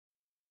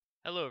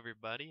Hello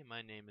everybody,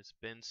 my name is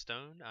Ben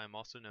Stone. I'm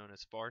also known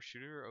as Far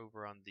Shooter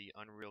over on the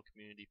Unreal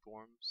Community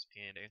Forums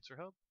and Answer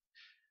Hub.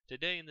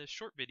 Today in this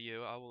short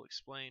video I will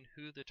explain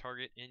who the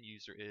target end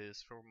user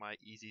is for my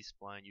Easy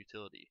Spline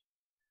utility.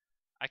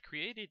 I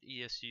created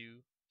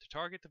ESU to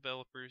target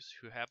developers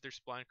who have their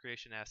spline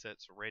creation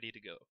assets ready to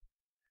go.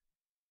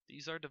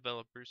 These are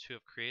developers who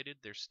have created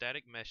their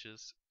static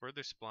meshes for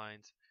their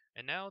splines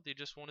and now they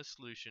just want a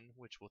solution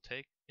which will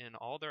take in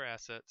all their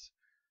assets,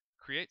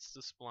 creates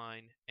the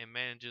spline, and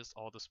manages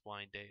all the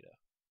spline data.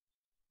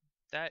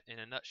 That, in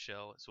a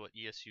nutshell, is what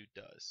ESU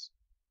does.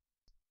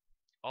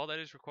 All that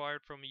is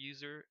required from a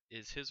user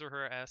is his or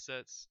her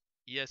assets.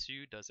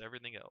 ESU does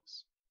everything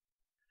else.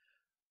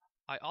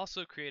 I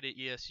also created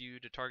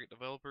ESU to target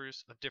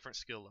developers of different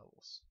skill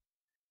levels.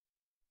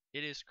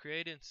 It is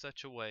created in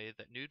such a way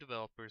that new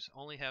developers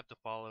only have to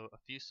follow a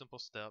few simple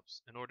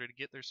steps in order to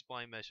get their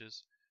spline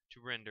meshes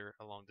to render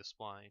along the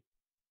spline.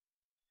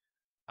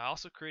 I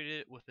also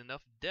created it with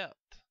enough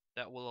depth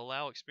that will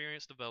allow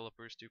experienced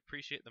developers to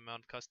appreciate the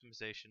amount of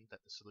customization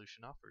that the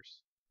solution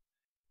offers.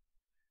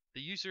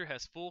 The user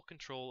has full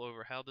control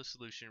over how the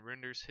solution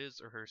renders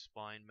his or her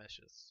spline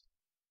meshes.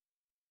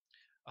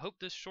 I hope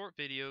this short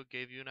video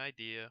gave you an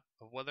idea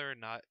of whether or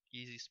not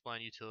Easy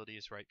Spline Utility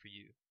is right for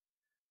you.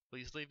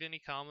 Please leave any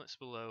comments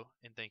below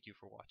and thank you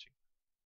for watching.